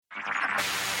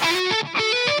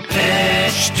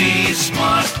HT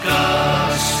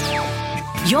Smartcast.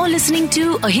 You're listening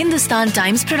to a Hindustan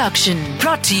Times production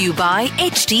brought to you by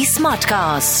HT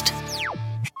Smartcast.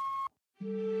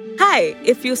 Hi,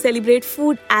 if you celebrate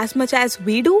food as much as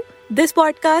we do, this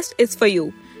podcast is for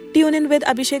you. Tune in with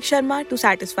Abhishek Sharma to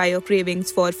satisfy your cravings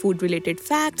for food-related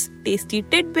facts, tasty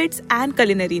tidbits, and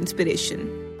culinary inspiration.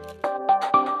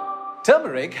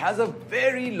 Turmeric has a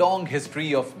very long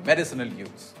history of medicinal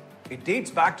use. It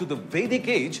dates back to the Vedic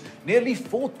age nearly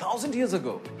 4,000 years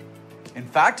ago. In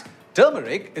fact,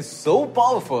 turmeric is so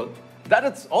powerful that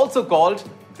it's also called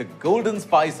the golden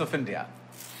spice of India.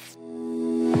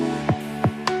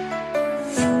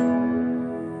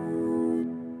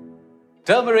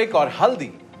 Turmeric or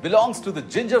haldi belongs to the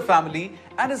ginger family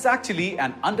and is actually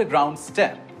an underground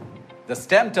stem. The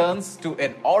stem turns to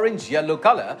an orange-yellow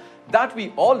color that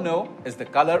we all know is the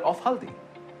color of haldi.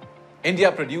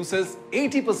 India produces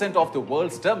 80% of the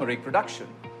world's turmeric production.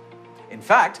 In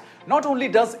fact, not only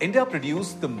does India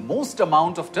produce the most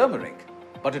amount of turmeric,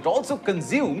 but it also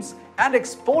consumes and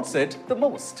exports it the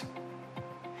most.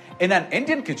 In an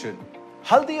Indian kitchen,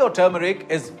 haldi or turmeric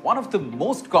is one of the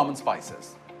most common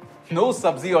spices. No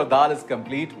sabzi or dal is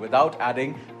complete without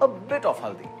adding a bit of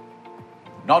haldi.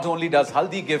 Not only does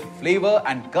haldi give flavor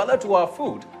and color to our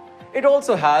food, it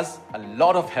also has a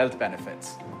lot of health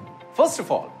benefits. First of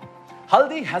all,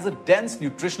 haldi has a dense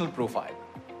nutritional profile.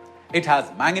 It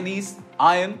has manganese,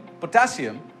 iron,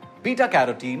 potassium,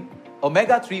 beta-carotene,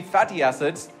 omega-3 fatty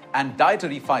acids, and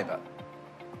dietary fiber.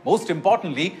 Most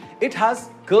importantly, it has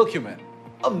curcumin,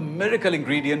 a miracle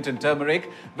ingredient in turmeric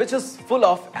which is full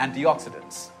of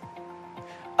antioxidants.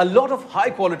 A lot of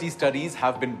high-quality studies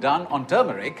have been done on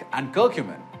turmeric and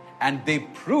curcumin, and they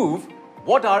prove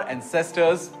what our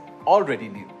ancestors already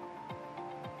knew.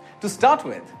 To start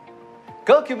with,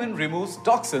 curcumin removes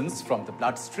toxins from the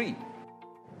bloodstream.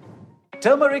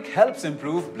 Turmeric helps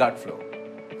improve blood flow.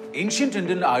 Ancient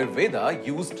Indian Ayurveda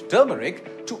used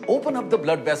turmeric to open up the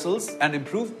blood vessels and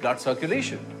improve blood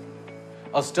circulation.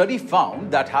 A study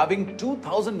found that having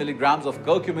 2000 milligrams of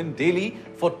curcumin daily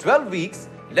for 12 weeks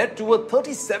led to a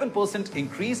 37%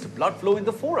 increased blood flow in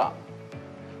the forearm.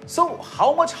 So,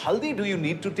 how much haldi do you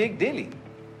need to take daily?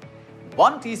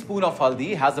 1 teaspoon of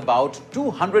haldi has about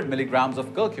 200 milligrams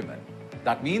of curcumin.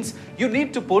 That means you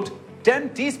need to put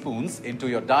 10 teaspoons into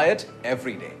your diet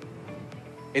every day.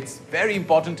 It's very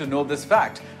important to know this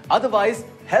fact. Otherwise,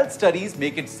 health studies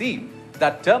make it seem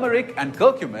that turmeric and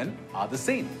curcumin are the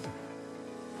same.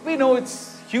 We know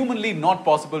it's humanly not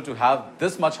possible to have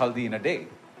this much haldi in a day.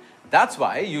 That's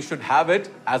why you should have it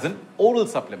as an oral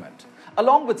supplement,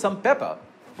 along with some pepper,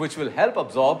 which will help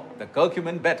absorb the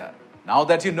curcumin better. Now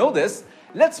that you know this,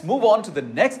 let's move on to the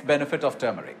next benefit of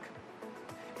turmeric.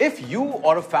 If you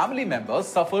or a family member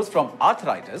suffers from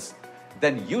arthritis,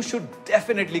 then you should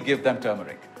definitely give them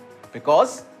turmeric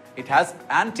because it has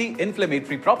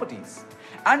anti-inflammatory properties.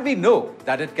 And we know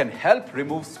that it can help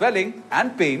remove swelling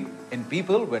and pain in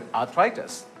people with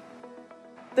arthritis.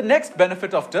 The next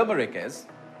benefit of turmeric is,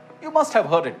 you must have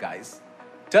heard it guys,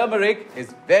 turmeric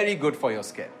is very good for your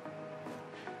skin.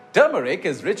 Turmeric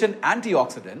is rich in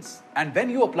antioxidants, and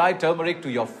when you apply turmeric to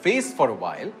your face for a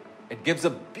while, it gives a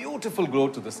beautiful glow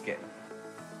to the skin.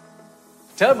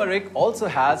 Turmeric also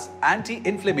has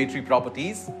anti-inflammatory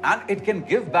properties and it can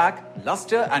give back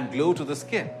luster and glow to the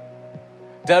skin.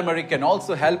 Turmeric can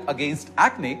also help against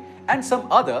acne and some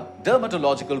other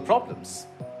dermatological problems.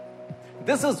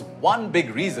 This is one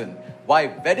big reason why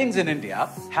weddings in India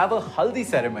have a haldi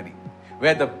ceremony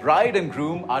where the bride and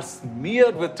groom are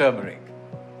smeared with turmeric.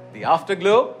 The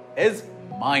afterglow is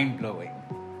mind-blowing.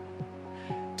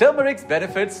 Turmeric's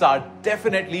benefits are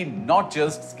definitely not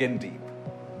just skin deep.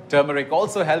 Turmeric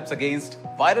also helps against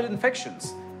viral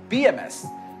infections, PMS,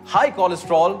 high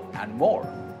cholesterol, and more.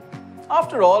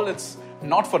 After all, it's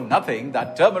not for nothing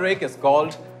that turmeric is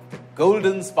called the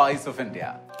golden spice of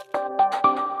India.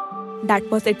 That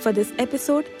was it for this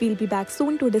episode. We'll be back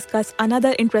soon to discuss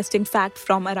another interesting fact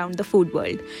from around the food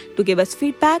world. To give us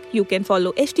feedback, you can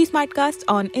follow HT Smartcast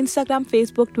on Instagram,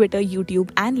 Facebook, Twitter,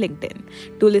 YouTube and LinkedIn.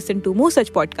 To listen to more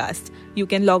such podcasts, you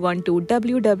can log on to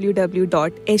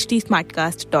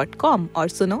www.htsmartcast.com or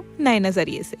suno naye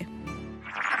nazariye se.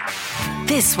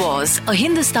 This was a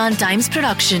Hindustan Times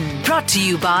production brought to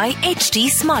you by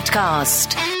HT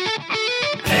Smartcast.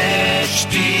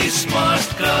 HT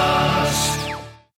Smartcast.